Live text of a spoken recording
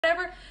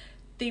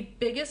The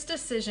biggest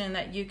decision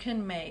that you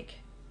can make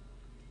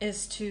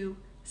is to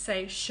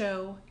say,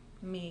 show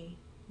me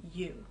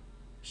you.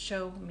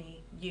 Show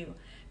me you.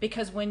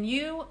 Because when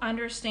you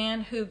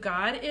understand who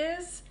God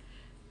is,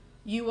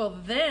 you will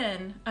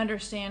then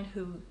understand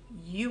who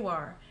you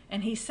are.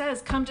 And he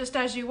says, come just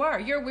as you are.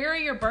 You're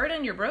weary, you're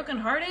burdened, you're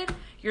brokenhearted,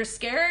 you're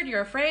scared,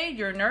 you're afraid,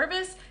 you're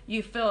nervous,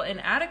 you feel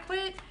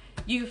inadequate,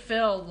 you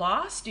feel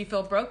lost, you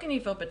feel broken, you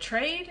feel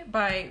betrayed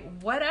by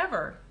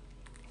whatever.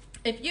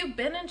 If you've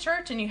been in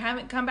church and you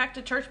haven't come back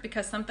to church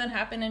because something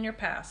happened in your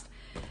past,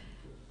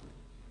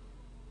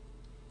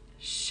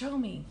 show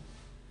me.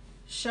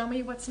 Show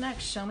me what's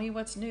next. Show me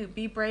what's new.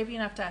 Be brave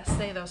enough to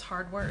say those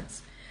hard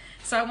words.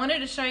 So I wanted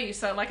to show you.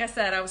 So like I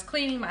said, I was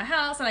cleaning my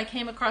house and I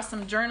came across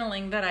some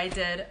journaling that I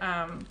did.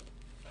 And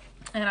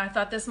I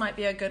thought this might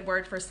be a good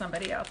word for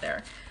somebody out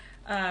there.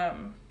 I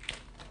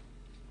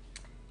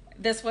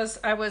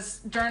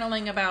was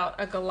journaling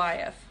about a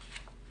Goliath.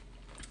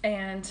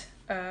 And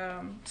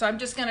so I'm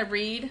just going to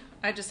read.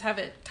 I just have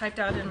it typed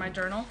out in my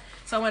journal.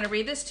 So I want to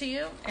read this to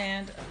you.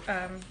 And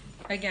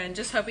again,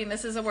 just hoping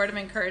this is a word of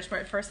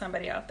encouragement for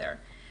somebody out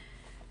there.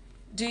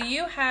 Do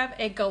you have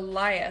a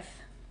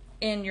Goliath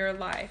in your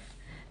life?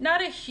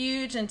 Not a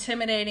huge,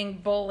 intimidating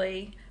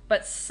bully,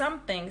 but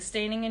something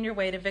standing in your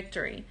way to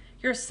victory.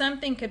 Your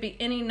something could be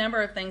any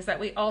number of things that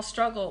we all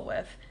struggle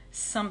with.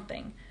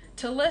 Something.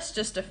 To list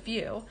just a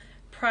few: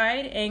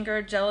 pride,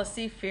 anger,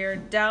 jealousy, fear,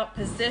 doubt,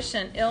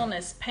 position,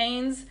 illness,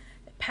 pains,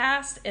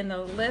 past, and the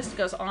list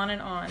goes on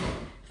and on.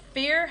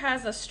 Fear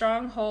has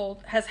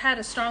had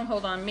a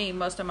stronghold on me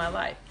most of my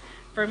life.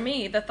 For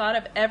me, the thought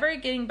of ever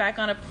getting back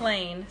on a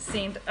plane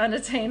seemed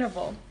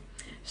unattainable.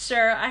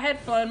 Sure, I had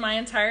flown my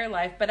entire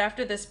life, but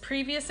after this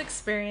previous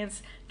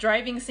experience,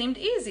 driving seemed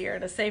easier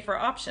and a safer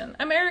option.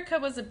 America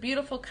was a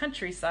beautiful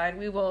countryside.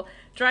 We will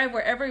drive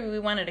wherever we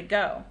wanted to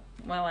go.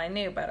 Well, I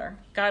knew better.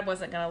 God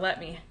wasn't going to let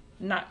me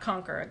not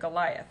conquer a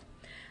Goliath.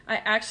 I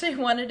actually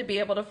wanted to be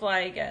able to fly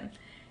again.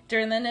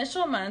 During the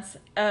initial months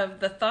of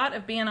the thought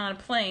of being on a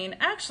plane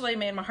actually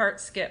made my heart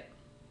skip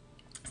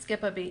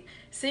a beat.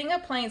 Seeing a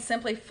plane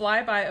simply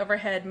fly by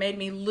overhead made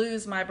me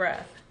lose my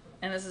breath.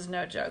 And this is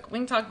no joke.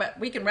 We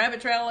can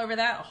rabbit trail over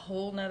that a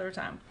whole nother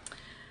time.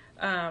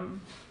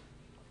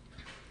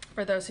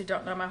 For those who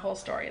don't know my whole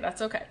story,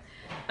 that's okay.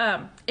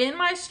 In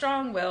my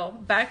strong will,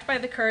 backed by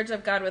the courage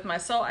of God with my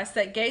soul, I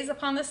set gaze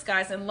upon the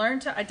skies and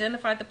learned to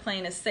identify the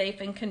plane as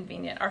safe and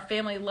convenient. Our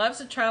family loves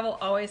to travel,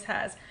 always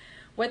has.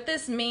 What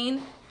this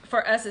means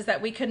for us is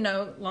that we could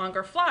no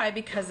longer fly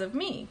because of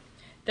me.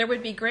 There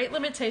would be great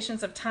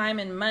limitations of time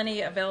and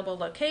money, available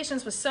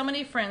locations with so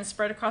many friends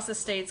spread across the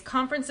states,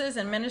 conferences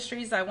and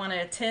ministries I want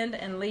to attend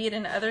and lead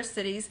in other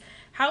cities.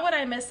 How would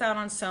I miss out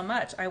on so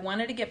much? I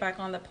wanted to get back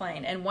on the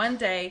plane, and one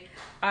day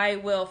I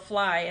will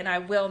fly and I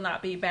will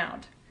not be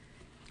bound.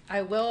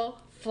 I will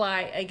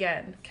fly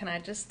again. Can I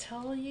just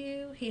tell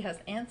you, he has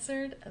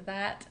answered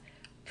that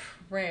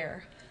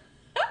prayer.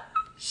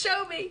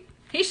 Show me.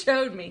 He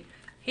showed me.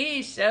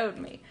 He showed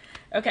me.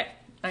 Okay,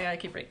 I gotta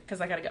keep reading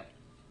because I gotta go.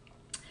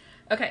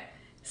 Okay,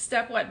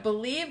 step 1,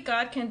 believe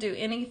God can do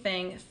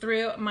anything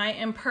through my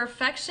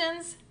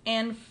imperfections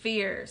and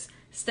fears.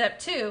 Step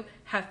 2,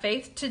 have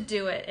faith to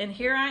do it. And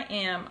here I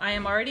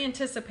am already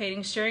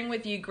anticipating sharing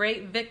with you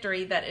great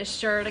victory that is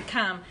sure to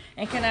come.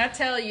 And can I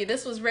tell you,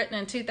 this was written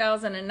in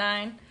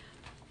 2009.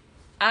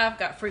 I've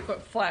got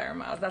frequent flyer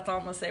miles. That's all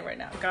I'm going to say right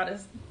now. God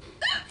is,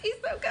 he's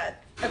so good.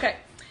 Okay.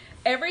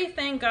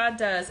 Everything God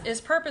does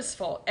is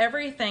purposeful.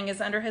 Everything is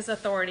under his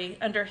authority,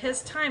 under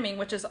his timing,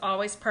 which is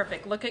always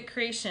perfect. Look at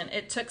creation.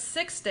 It took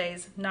 6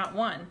 days, not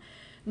 1.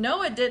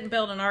 Noah didn't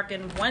build an ark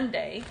in 1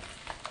 day.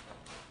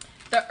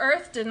 The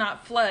earth did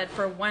not flood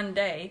for 1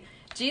 day.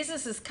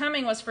 Jesus'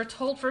 coming was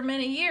foretold for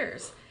many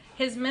years.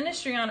 His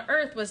ministry on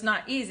earth was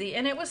not easy,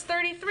 and it was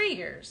 33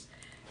 years.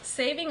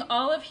 Saving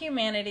all of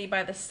humanity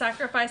by the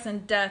sacrifice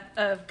and death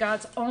of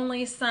God's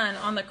only Son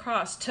on the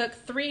cross took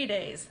 3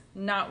 days,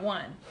 not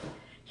 1.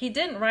 He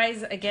didn't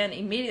rise again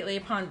immediately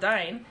upon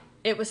dying.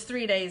 It was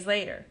 3 days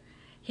later.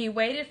 He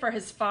waited for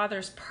his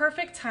Father's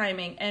perfect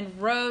timing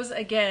and rose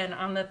again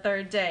on the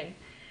 3rd day.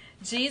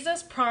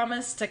 Jesus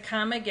promised to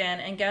come again,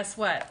 and guess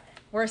what?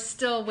 We're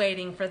still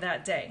waiting for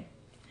that day.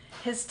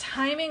 His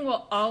timing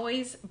will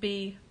always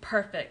be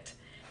perfect.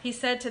 He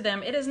said to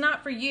them, "It is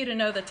not for you to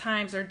know the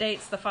times or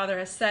dates the Father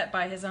has set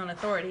by his own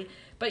authority,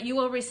 but you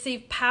will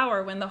receive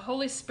power when the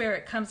Holy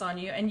Spirit comes on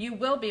you, and you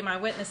will be my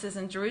witnesses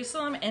in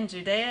Jerusalem and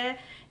Judea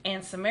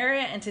and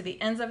Samaria and to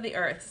the ends of the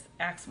earth."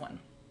 Acts 1.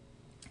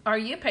 Are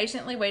you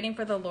patiently waiting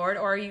for the Lord,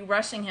 or are you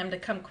rushing him to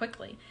come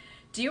quickly?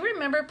 Do you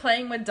remember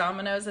playing with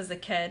dominoes as a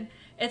kid?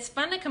 It's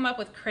fun to come up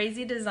with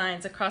crazy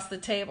designs across the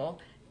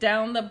table,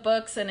 down the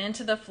books and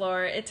into the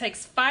floor. It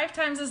takes 5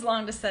 times as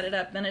long to set it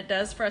up than it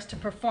does for us to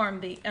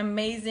perform the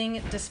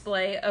amazing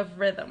display of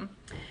rhythm.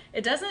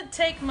 It doesn't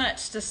take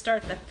much to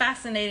start the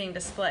fascinating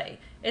display.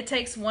 It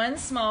takes one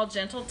small,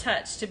 gentle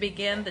touch to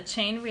begin the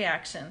chain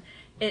reaction.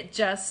 It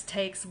just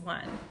takes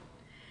one.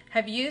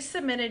 Have you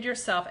submitted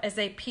yourself as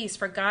a piece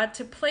for God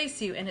to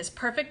place you in his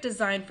perfect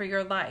design for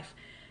your life?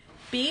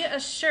 Be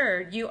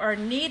assured you are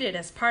needed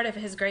as part of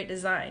his great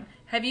design.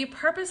 Have you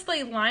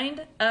purposely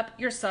lined up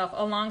yourself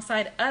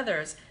alongside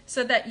others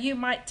so that you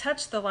might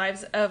touch the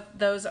lives of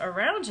those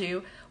around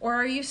you, or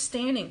are you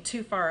standing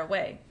too far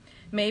away?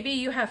 Maybe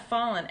you have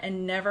fallen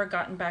and never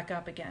gotten back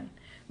up again.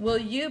 Will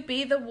you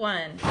be the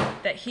one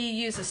that he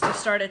uses to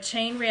start a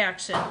chain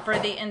reaction for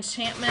the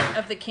enchantment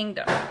of the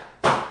kingdom?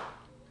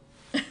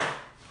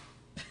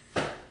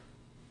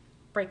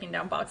 Breaking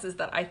down boxes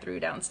that I threw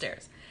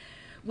downstairs.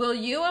 Will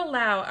you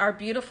allow our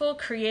beautiful,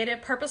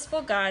 creative,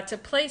 purposeful God to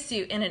place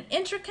you in an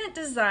intricate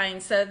design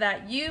so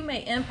that you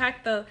may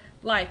impact the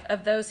life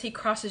of those he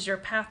crosses your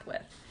path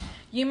with?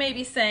 You may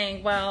be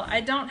saying, well, I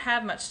don't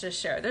have much to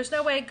share. There's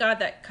no way God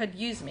that could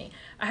use me.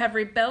 I have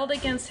rebelled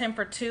against him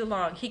for too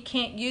long. He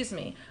can't use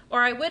me.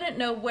 Or I wouldn't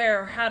know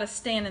where or how to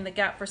stand in the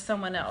gap for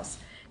someone else.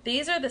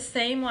 These are the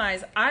same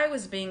lies I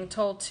was being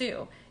told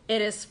too.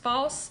 It is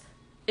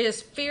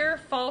fear,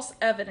 false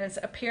evidence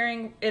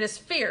appearing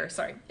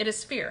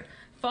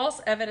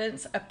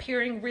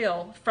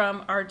real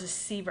from our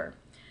deceiver.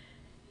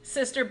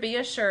 Sister, be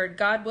assured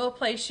God will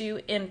place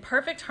you in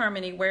perfect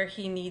harmony where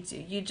he needs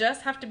you. You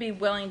just have to be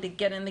willing to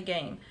get in the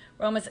game.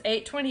 Romans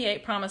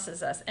 8:28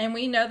 promises us, and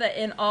we know that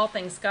in all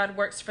things God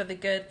works for the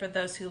good for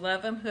those who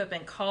love him, who have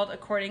been called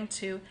according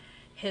to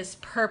his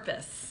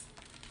purpose.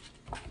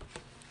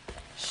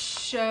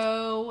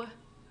 Show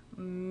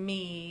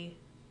me.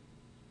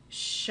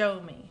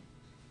 Show me.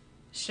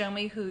 Show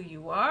me who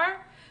you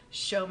are.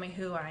 Show me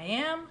who I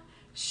am.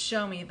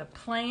 Show me the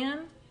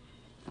plan.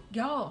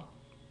 Y'all,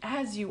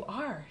 as you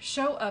are.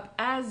 Show up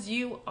as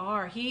you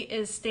are. He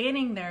is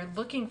standing there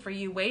looking for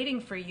you,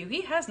 waiting for you.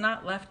 He has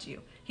not left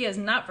you. He has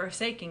not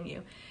forsaken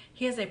you.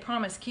 He is a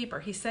promise keeper.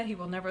 He said he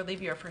will never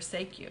leave you or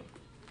forsake you.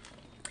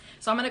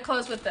 So I'm going to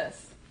close with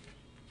this.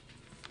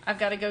 I've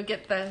got to go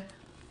get the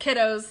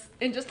kiddos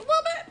in just a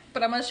little bit,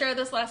 but I'm going to share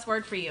this last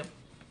word for you.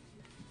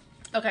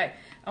 Okay,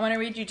 I want to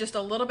read you just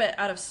a little bit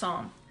out of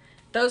Psalm.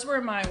 Those were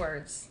my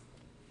words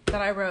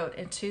that I wrote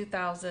in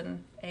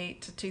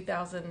 2008 to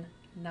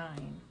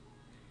 2009.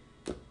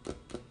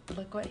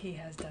 Look what he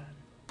has done.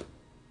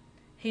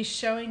 He's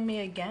showing me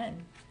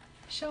again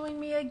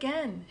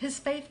his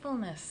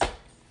faithfulness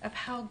of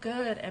how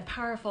good and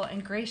powerful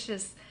and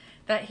gracious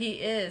that he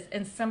is.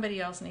 And somebody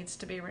else needs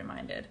to be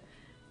reminded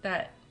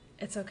that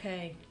it's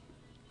okay.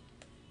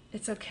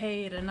 It's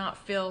okay to not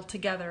feel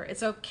together.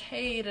 It's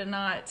okay to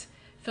not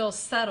feel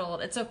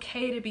settled. It's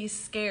okay to be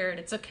scared.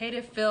 It's okay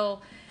to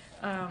feel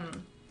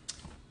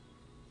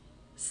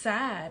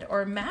sad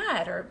or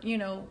mad or,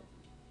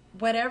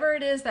 whatever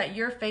it is that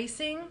you're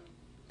facing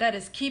that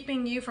is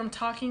keeping you from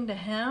talking to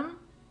him.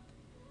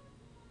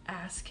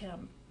 Ask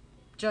him.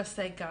 Just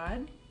say,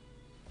 God,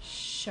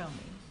 show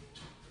me.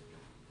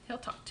 He'll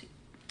talk to you.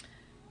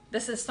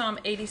 This is Psalm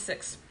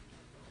 86,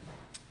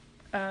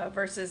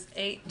 verses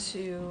 8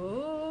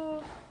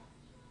 to...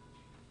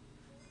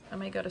 I'm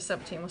going to go to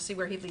 17. We'll see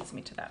where he leads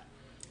me to that.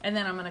 And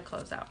then I'm going to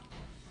close out.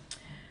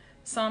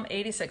 Psalm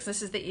 86.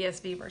 This is the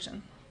ESV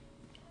version.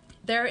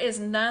 There is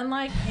none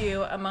like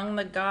you among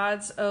the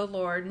gods, O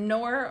Lord,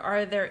 nor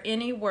are there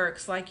any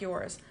works like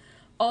yours.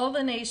 All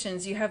the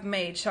nations you have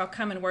made shall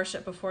come and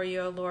worship before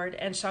you, O Lord,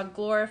 and shall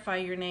glorify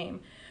your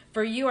name.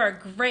 For you are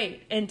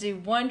great and do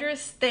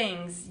wondrous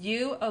things.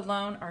 You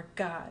alone are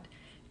God.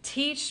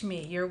 Teach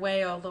me your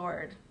way, O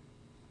Lord.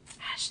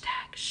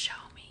 #show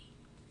me.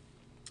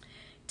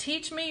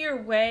 Teach me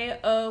your way,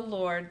 O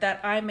Lord,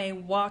 that I may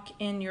walk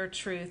in your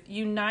truth.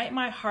 Unite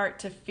my heart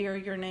to fear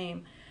your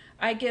name.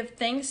 I give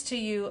thanks to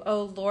you,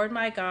 O Lord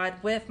my God,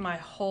 with my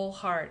whole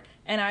heart,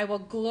 and I will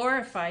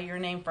glorify your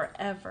name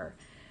forever.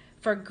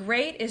 For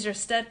great is your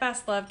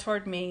steadfast love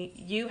toward me.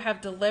 You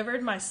have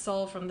delivered my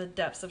soul from the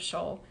depths of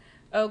Sheol.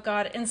 O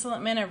God,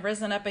 insolent men have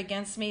risen up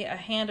against me. A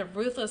hand of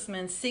ruthless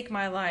men seek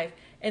my life,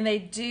 and they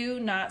do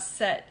not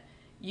set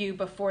you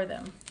before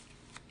them.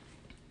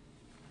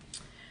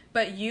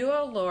 But you,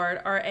 O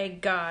Lord, are a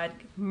God,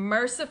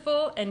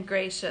 merciful and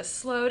gracious,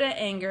 slow to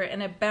anger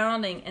and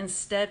abounding in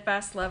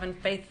steadfast love and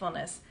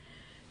faithfulness.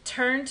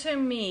 Turn to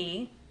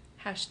me,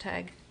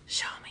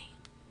 #show me.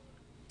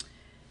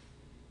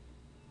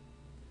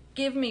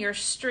 Give me your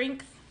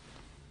strength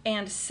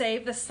and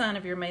save the son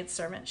of your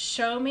maidservant.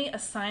 Show me a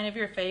sign of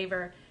your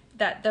favor,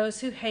 that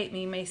those who hate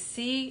me may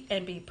see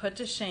and be put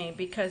to shame,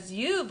 because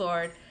you,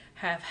 Lord,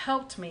 have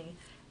helped me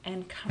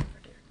and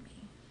comforted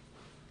me.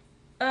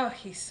 Oh,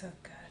 he's so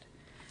good.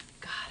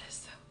 God is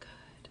so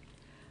good.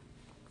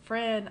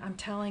 Friend, I'm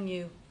telling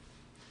you,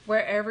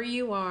 wherever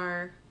you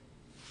are,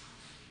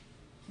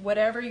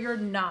 whatever you're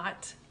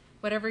not,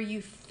 whatever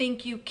you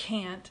think you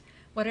can't,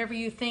 whatever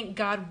you think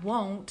God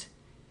won't,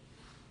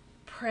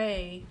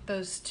 pray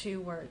those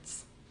 2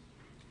 words.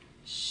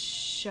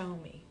 Show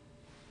me.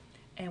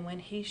 And when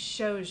he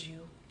shows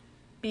you,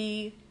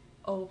 be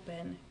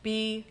open,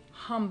 be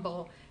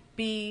humble,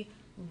 be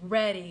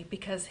ready,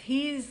 because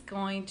he's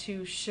going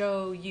to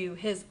show you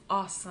his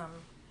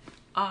awesome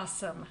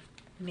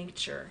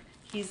nature.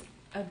 He's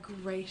a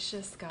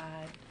gracious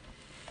God.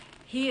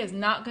 He is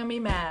not going to be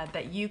mad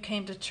that you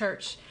came to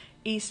church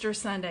Easter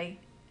Sunday.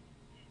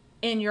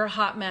 in your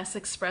hot mess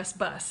express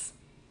bus,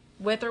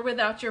 with or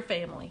without your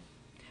family,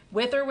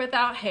 with or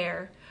without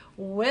hair,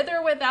 with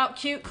or without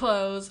cute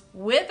clothes,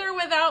 with or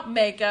without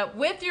makeup,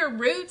 with your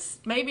roots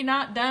maybe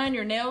not done,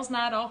 your nails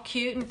not all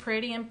cute and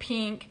pretty and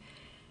pink.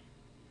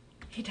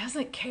 He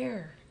doesn't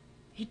care.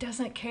 He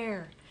doesn't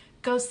care.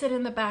 Go sit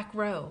in the back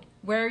row,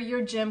 wear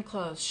your gym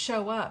clothes,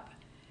 show up,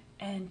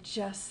 and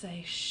just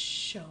say,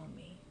 show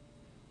me,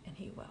 and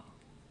he will.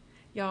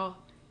 Y'all,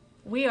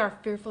 we are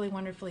fearfully,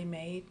 wonderfully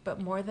made,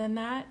 but more than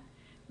that,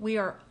 we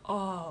are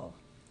all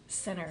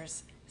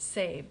sinners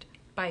saved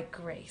by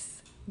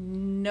grace.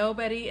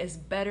 Nobody is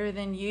better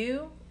than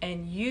you,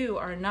 and you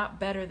are not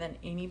better than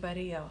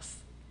anybody else.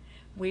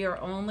 We are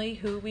only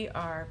who we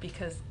are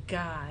because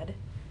God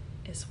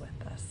is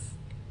with us.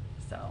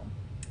 So,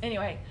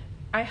 anyway,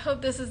 I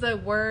hope this is a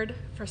word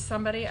for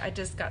somebody. I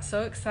just got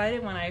so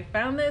excited when I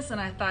found this,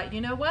 and I thought, you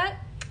know what?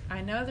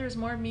 I know there's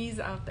more me's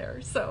out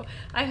there. So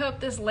I hope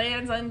this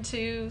lands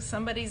onto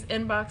somebody's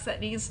inbox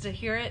that needs to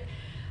hear it.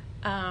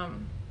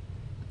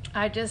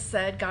 I just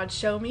said, God,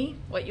 show me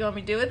what you want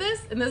me to do with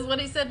this. And this is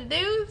what he said to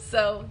do.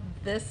 So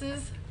this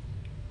is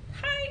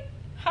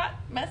Hot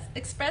Mess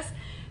Express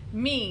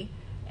me.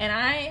 And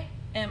I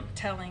am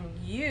telling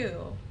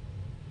you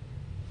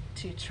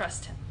to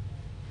trust him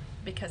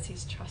because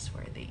he's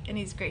trustworthy and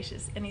he's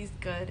gracious and he's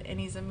good and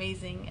he's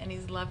amazing and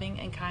he's loving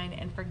and kind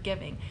and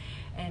forgiving.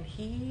 And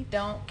he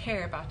don't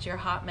care about your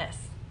hot mess.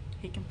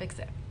 He can fix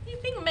it.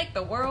 If he can make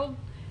the world,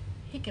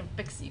 he can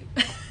fix you.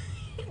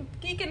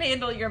 He can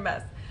handle your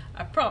mess.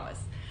 I promise.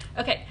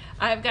 Okay,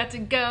 I've got to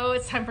go.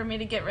 It's time for me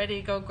to get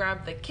ready to go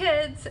grab the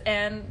kids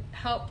and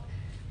help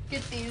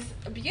get these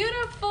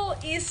beautiful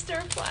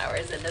Easter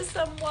flowers into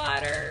some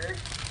water.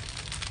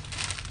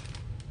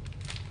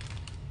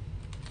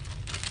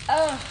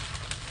 Oh,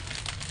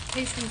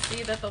 taste and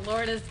see that the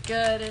Lord is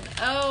good. And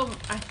oh,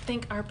 I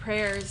think our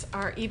prayers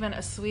are even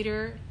a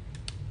sweeter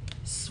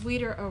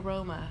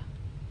aroma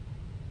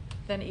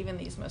than even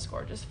these most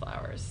gorgeous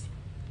flowers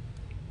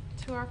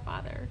to our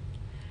Father.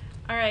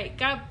 All right,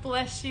 God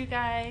bless you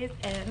guys,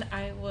 and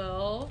I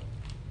will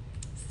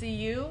see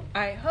you,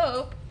 I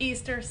hope,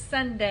 Easter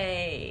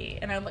Sunday.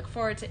 And I look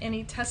forward to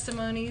any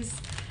testimonies,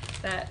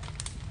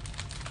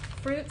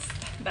 fruits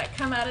that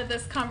come out of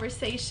this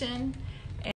conversation.